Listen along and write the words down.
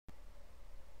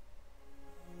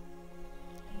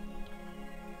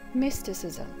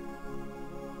Mysticism.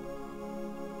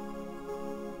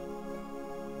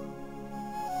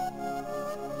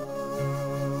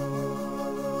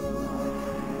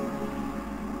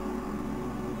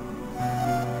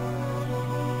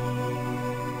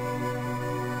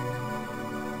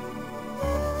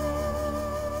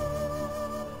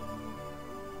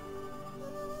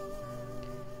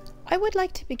 I would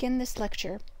like to begin this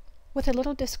lecture with a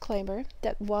little disclaimer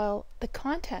that while the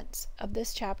contents of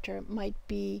this chapter might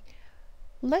be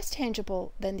less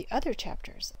tangible than the other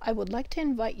chapters, I would like to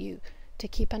invite you to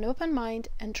keep an open mind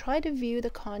and try to view the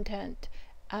content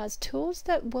as tools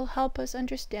that will help us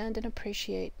understand and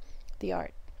appreciate the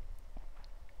art.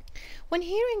 When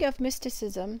hearing of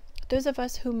mysticism, those of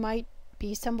us who might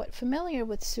be somewhat familiar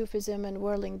with Sufism and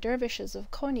whirling dervishes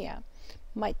of Konya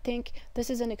might think this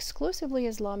is an exclusively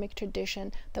Islamic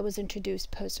tradition that was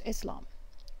introduced post-Islam.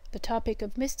 The topic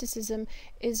of mysticism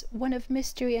is one of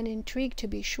mystery and intrigue, to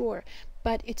be sure,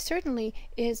 but it certainly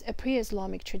is a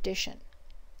pre-Islamic tradition.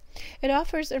 It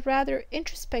offers a rather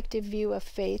introspective view of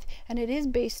faith, and it is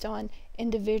based on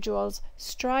individuals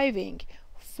striving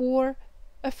for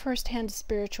a first-hand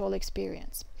spiritual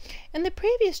experience. In the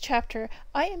previous chapter,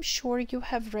 I am sure you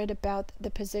have read about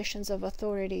the positions of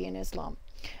authority in Islam.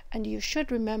 And you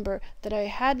should remember that I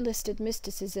had listed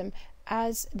mysticism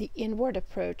as the inward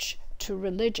approach to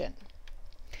religion.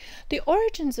 The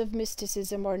origins of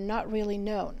mysticism are not really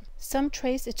known. Some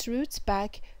trace its roots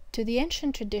back to the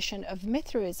ancient tradition of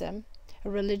Mithraism, a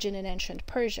religion in ancient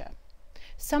Persia.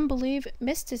 Some believe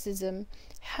mysticism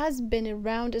has been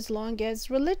around as long as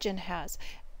religion has,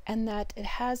 and that it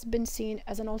has been seen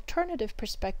as an alternative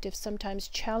perspective, sometimes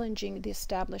challenging the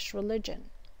established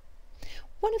religion.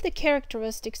 One of the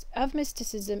characteristics of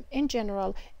mysticism in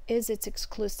general is its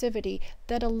exclusivity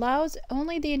that allows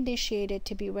only the initiated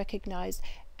to be recognized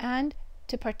and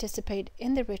to participate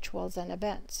in the rituals and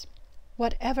events.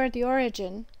 Whatever the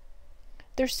origin,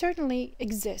 there certainly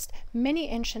exist many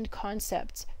ancient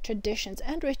concepts, traditions,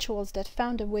 and rituals that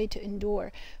found a way to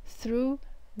endure through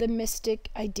the mystic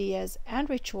ideas and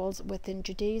rituals within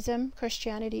Judaism,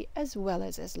 Christianity, as well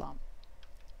as Islam.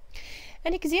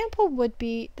 An example would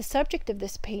be the subject of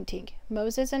this painting,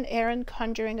 Moses and Aaron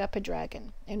conjuring up a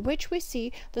dragon, in which we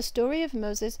see the story of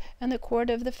Moses and the court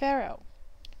of the Pharaoh.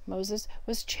 Moses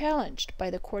was challenged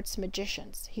by the court's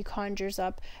magicians. He conjures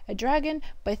up a dragon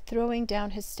by throwing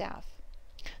down his staff.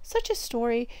 Such a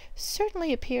story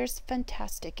certainly appears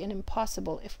fantastic and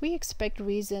impossible if we expect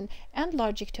reason and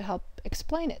logic to help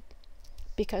explain it,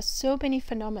 because so many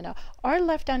phenomena are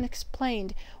left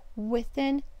unexplained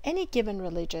within any given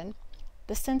religion.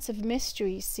 The sense of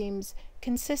mystery seems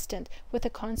consistent with the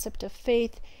concept of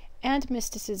faith and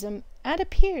mysticism and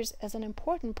appears as an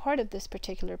important part of this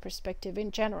particular perspective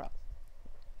in general.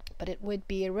 But it would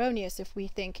be erroneous if we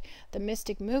think the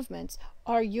mystic movements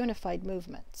are unified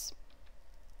movements.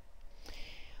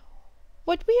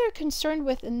 What we are concerned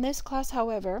with in this class,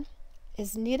 however,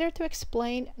 is neither to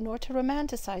explain nor to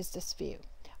romanticize this view.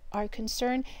 Our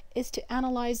concern is to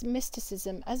analyze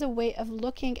mysticism as a way of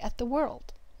looking at the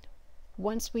world.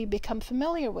 Once we become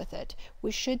familiar with it, we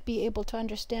should be able to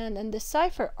understand and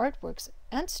decipher artworks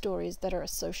and stories that are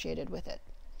associated with it.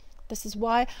 This is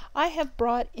why I have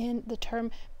brought in the term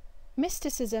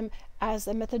mysticism as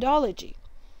a methodology.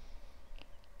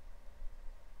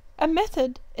 A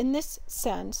method, in this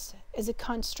sense, is a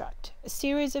construct, a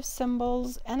series of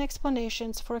symbols and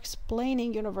explanations for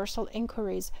explaining universal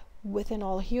inquiries within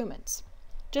all humans.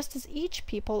 Just as each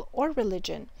people or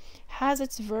religion has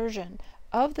its version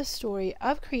of the story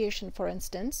of creation, for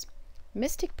instance,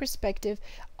 mystic perspective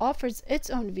offers its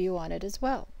own view on it as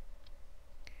well.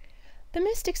 The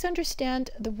mystics understand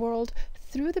the world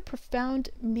through the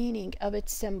profound meaning of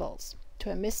its symbols. To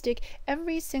a mystic,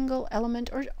 every single element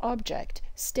or object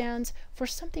stands for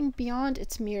something beyond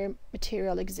its mere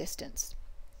material existence.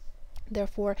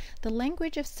 Therefore, the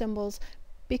language of symbols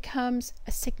becomes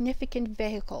a significant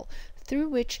vehicle through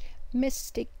which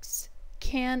mystics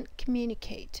can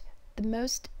communicate the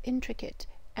most intricate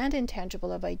and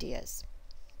intangible of ideas.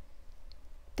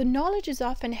 The knowledge is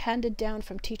often handed down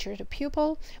from teacher to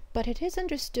pupil, but it is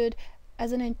understood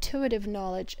as an intuitive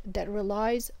knowledge that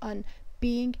relies on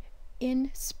being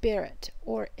in spirit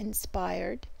or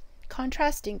inspired,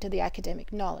 contrasting to the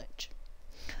academic knowledge.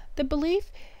 The belief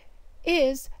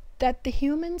is that the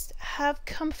humans have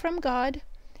come from God,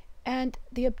 and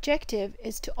the objective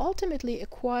is to ultimately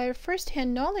acquire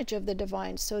first-hand knowledge of the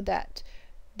divine so that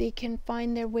they can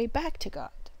find their way back to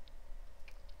God.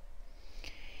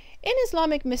 In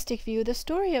Islamic mystic view, the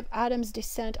story of Adam's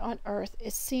descent on earth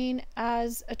is seen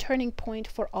as a turning point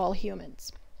for all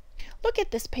humans. Look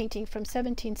at this painting from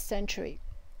 17th century.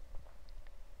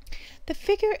 The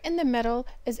figure in the middle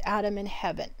is Adam in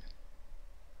heaven.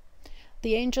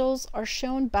 The angels are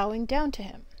shown bowing down to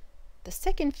him. The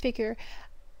second figure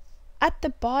at the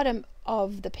bottom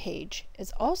of the page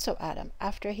is also Adam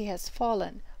after he has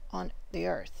fallen on the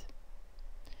earth.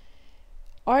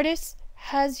 Artist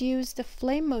has used the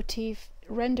flame motif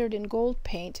rendered in gold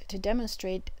paint to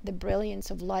demonstrate the brilliance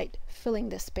of light filling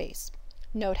the space.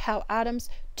 Note how Adam's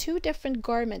two different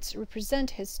garments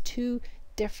represent his two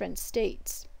different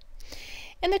states.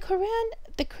 In the Quran,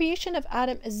 the creation of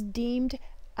Adam is deemed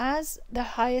as the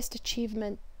highest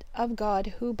achievement of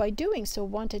God, who by doing so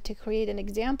wanted to create an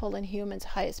example in humans'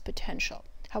 highest potential.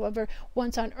 However,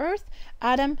 once on earth,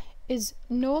 Adam is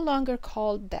no longer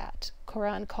called that.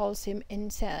 Quran calls him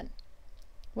insan.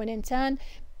 When insan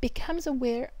becomes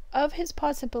aware of his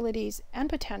possibilities and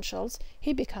potentials,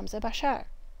 he becomes a bashar.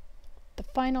 The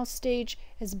final stage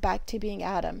is back to being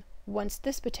Adam once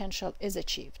this potential is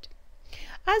achieved.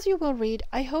 As you will read,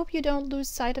 I hope you don't lose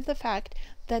sight of the fact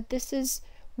that this is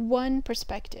one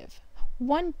perspective,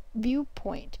 one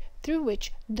viewpoint through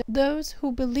which those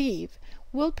who believe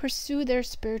will pursue their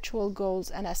spiritual goals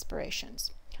and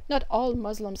aspirations. Not all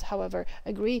Muslims, however,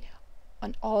 agree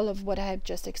on all of what I have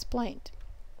just explained.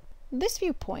 This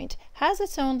viewpoint has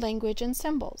its own language and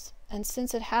symbols, and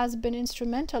since it has been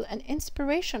instrumental and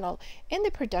inspirational in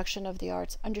the production of the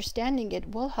arts, understanding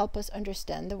it will help us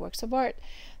understand the works of art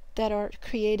that are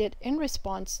created in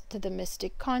response to the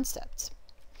mystic concepts.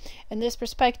 In this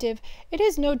perspective, it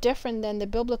is no different than the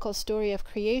biblical story of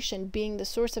creation being the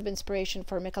source of inspiration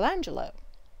for Michelangelo.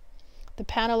 The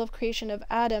panel of creation of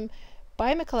Adam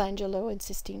by Michelangelo in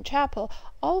Sistine Chapel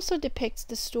also depicts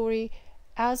the story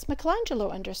as Michelangelo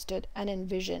understood and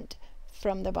envisioned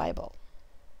from the Bible.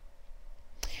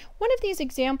 One of these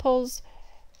examples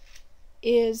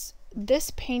is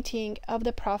this painting of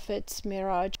the prophet's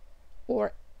Miraj,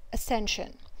 or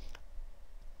Ascension,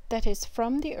 that is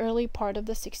from the early part of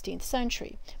the 16th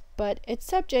century, but its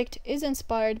subject is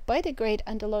inspired by the great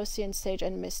Andalusian sage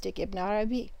and mystic Ibn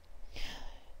Arabi.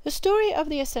 The story of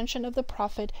the ascension of the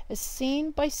prophet is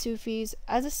seen by Sufis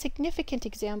as a significant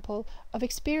example of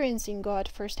experiencing God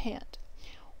firsthand.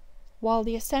 While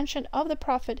the ascension of the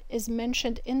prophet is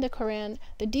mentioned in the Quran,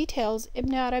 the details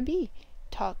Ibn Arabi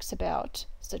talks about,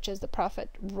 such as the prophet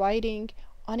riding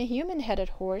on a human-headed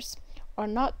horse, are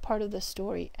not part of the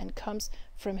story and comes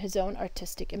from his own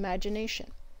artistic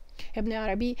imagination. Ibn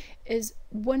Arabi is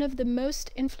one of the most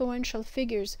influential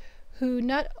figures who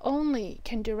not only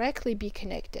can directly be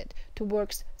connected to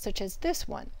works such as this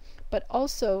one, but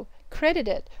also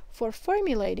credited for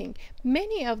formulating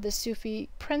many of the Sufi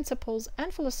principles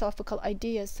and philosophical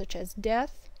ideas such as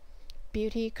death,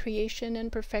 beauty, creation,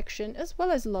 and perfection, as well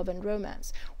as love and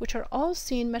romance, which are all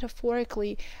seen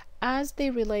metaphorically as they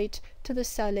relate to the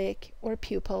salik, or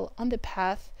pupil, on the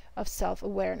path of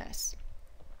self-awareness.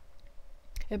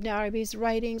 Ibn Arabi's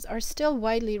writings are still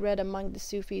widely read among the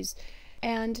Sufis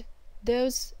and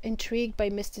those intrigued by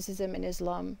mysticism in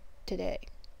Islam today.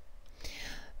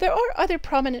 There are other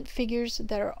prominent figures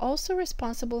that are also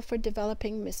responsible for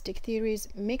developing mystic theories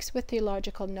mixed with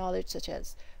theological knowledge, such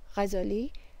as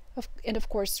Ghazali, and of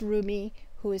course Rumi,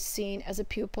 who is seen as a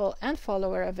pupil and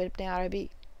follower of Ibn Arabi.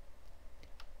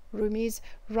 Rumi's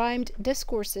rhymed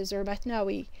discourses, or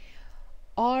Matnawi,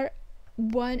 are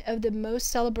one of the most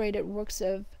celebrated works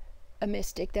of a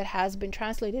mystic that has been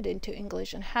translated into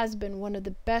English and has been one of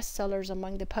the best sellers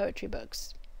among the poetry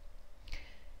books.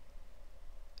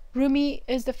 Rumi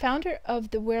is the founder of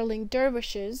the Whirling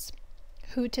Dervishes,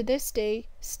 who to this day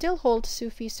still hold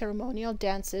Sufi ceremonial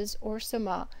dances, or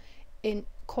Sama, in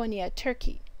Konya,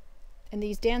 Turkey. In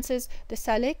these dances, the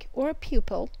salik, or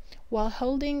pupil, while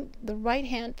holding the right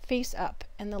hand face up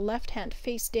and the left hand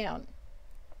face down,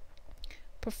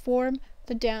 perform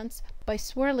the dance by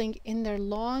swirling in their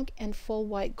long and full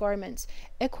white garments,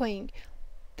 echoing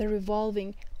the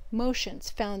revolving motions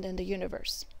found in the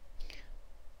universe.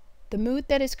 The mood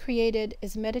that is created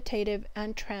is meditative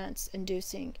and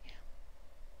trance-inducing,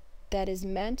 that is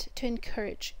meant to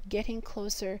encourage getting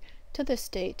closer to the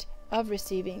state of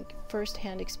receiving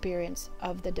first-hand experience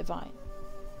of the divine.